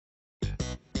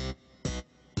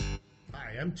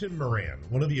Hi, I'm Tim Moran,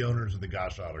 one of the owners of the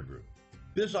Gosch Auto Group.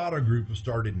 This auto group was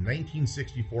started in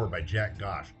 1964 by Jack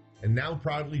Gosch and now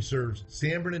proudly serves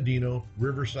San Bernardino,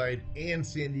 Riverside, and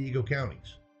San Diego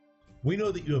counties. We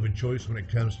know that you have a choice when it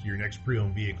comes to your next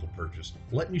pre-owned vehicle purchase.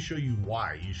 Let me show you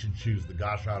why you should choose the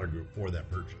Gosch Auto Group for that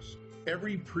purchase.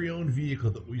 Every pre-owned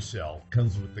vehicle that we sell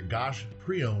comes with the Gosch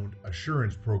Pre-Owned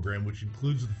Assurance Program, which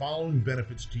includes the following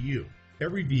benefits to you.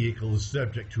 Every vehicle is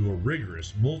subject to a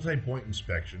rigorous multi-point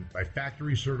inspection by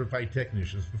factory certified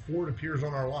technicians before it appears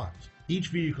on our lots. Each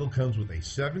vehicle comes with a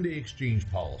 7-day exchange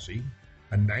policy,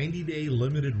 a 90-day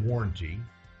limited warranty,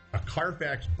 a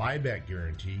Carfax buyback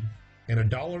guarantee, and a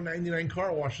 $1.99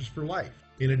 car washes for life.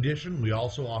 In addition, we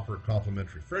also offer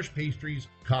complimentary fresh pastries,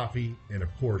 coffee, and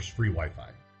of course, free Wi-Fi.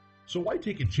 So why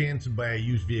take a chance and buy a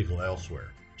used vehicle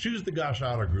elsewhere? Choose the Gosch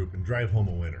Auto Group and drive home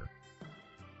a winner.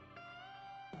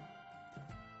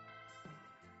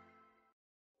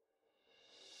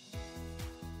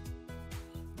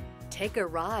 Take a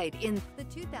ride in the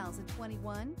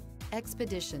 2021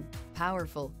 Expedition.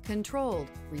 Powerful, controlled,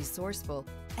 resourceful.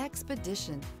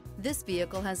 Expedition. This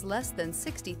vehicle has less than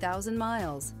 60,000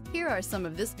 miles. Here are some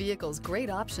of this vehicle's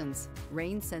great options: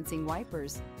 rain-sensing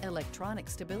wipers, electronic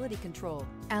stability control,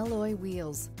 alloy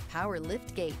wheels, power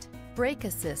liftgate, brake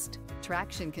assist,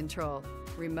 traction control,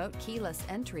 remote keyless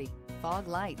entry, fog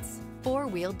lights,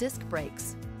 4-wheel disc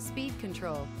brakes, speed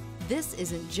control. This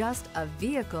isn't just a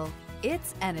vehicle,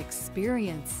 it's an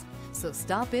experience. So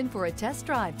stop in for a test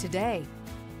drive today.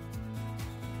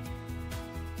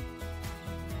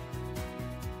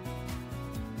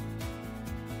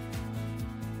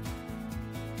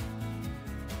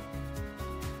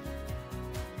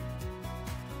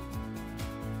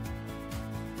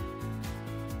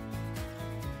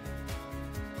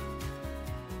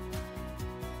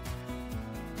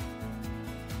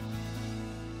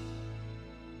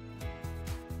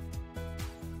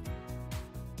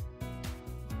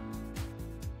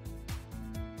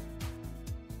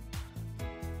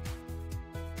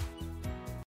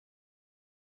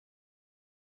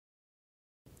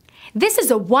 This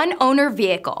is a one-owner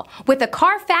vehicle with a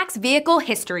Carfax Vehicle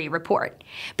History Report.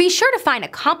 Be sure to find a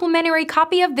complimentary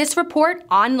copy of this report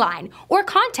online or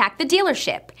contact the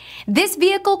dealership. This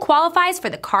vehicle qualifies for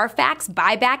the Carfax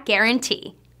Buyback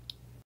Guarantee.